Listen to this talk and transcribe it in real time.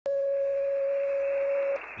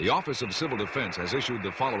The Office of Civil Defense has issued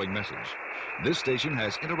the following message. This station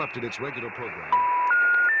has interrupted its regular program.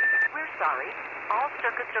 We're sorry. All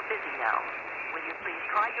circuits are busy now. Will you please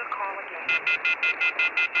try your call again?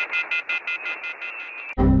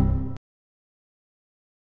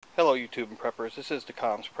 Hello YouTube and preppers, this is the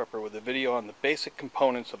Comms Prepper with a video on the basic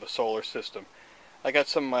components of a solar system. I got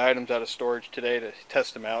some of my items out of storage today to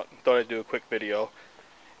test them out and thought I'd do a quick video.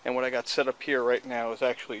 And what I got set up here right now is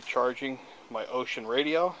actually charging my ocean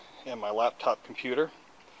radio and my laptop computer.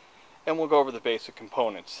 And we'll go over the basic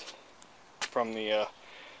components from the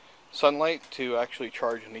sunlight to actually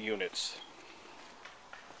charging the units.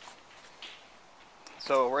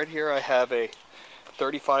 So right here I have a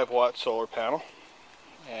 35 watt solar panel,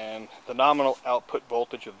 and the nominal output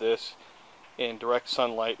voltage of this in direct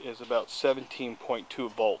sunlight is about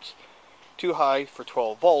 17.2 volts. Too high for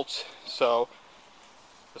 12 volts, so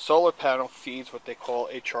the solar panel feeds what they call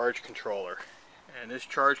a charge controller. And this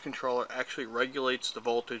charge controller actually regulates the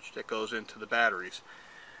voltage that goes into the batteries.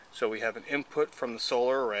 So we have an input from the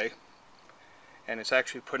solar array, and it's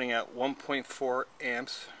actually putting out 1.4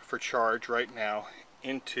 amps for charge right now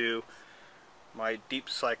into my deep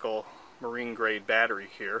cycle marine grade battery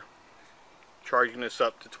here, charging this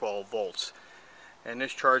up to 12 volts. And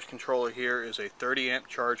this charge controller here is a 30 amp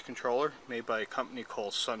charge controller made by a company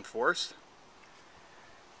called Sunforce,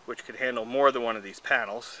 which could handle more than one of these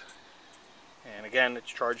panels. And again, it's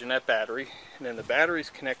charging that battery, and then the battery is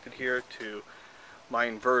connected here to my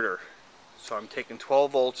inverter. So I'm taking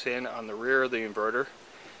 12 volts in on the rear of the inverter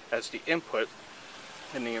as the input,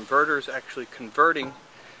 and the inverter is actually converting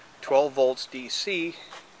 12 volts DC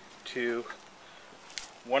to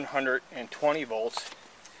 120 volts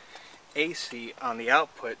AC on the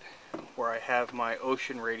output, where I have my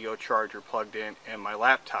ocean radio charger plugged in and my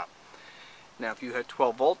laptop. Now if you had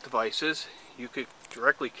 12 volt devices, you could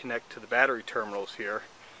directly connect to the battery terminals here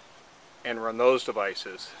and run those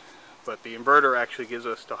devices. But the inverter actually gives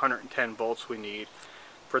us the 110 volts we need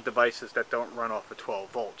for devices that don't run off of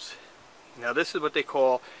 12 volts. Now this is what they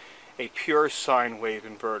call a pure sine wave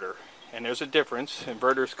inverter. And there's a difference.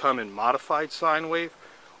 Inverters come in modified sine wave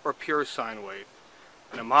or pure sine wave.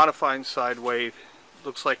 And a modified sine wave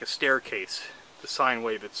looks like a staircase, the sine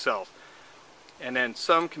wave itself. And then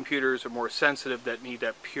some computers are more sensitive that need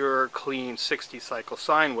that pure, clean 60 cycle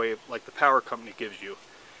sine wave like the power company gives you.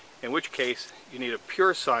 In which case, you need a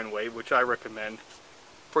pure sine wave, which I recommend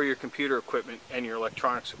for your computer equipment and your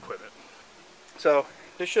electronics equipment. So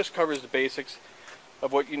this just covers the basics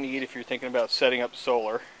of what you need if you're thinking about setting up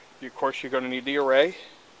solar. Of course, you're going to need the array,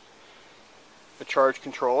 a charge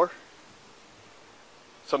controller,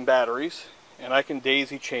 some batteries, and I can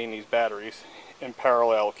daisy chain these batteries in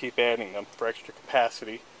parallel, keep adding them for extra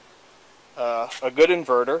capacity. A good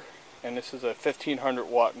inverter, and this is a 1500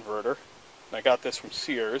 watt inverter. I got this from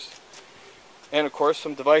Sears. And of course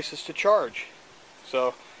some devices to charge.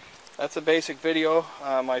 So that's a basic video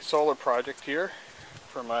on my solar project here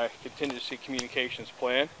for my contingency communications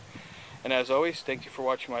plan. And as always, thank you for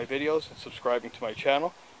watching my videos and subscribing to my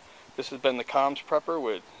channel. This has been the Comms Prepper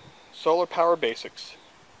with Solar Power Basics.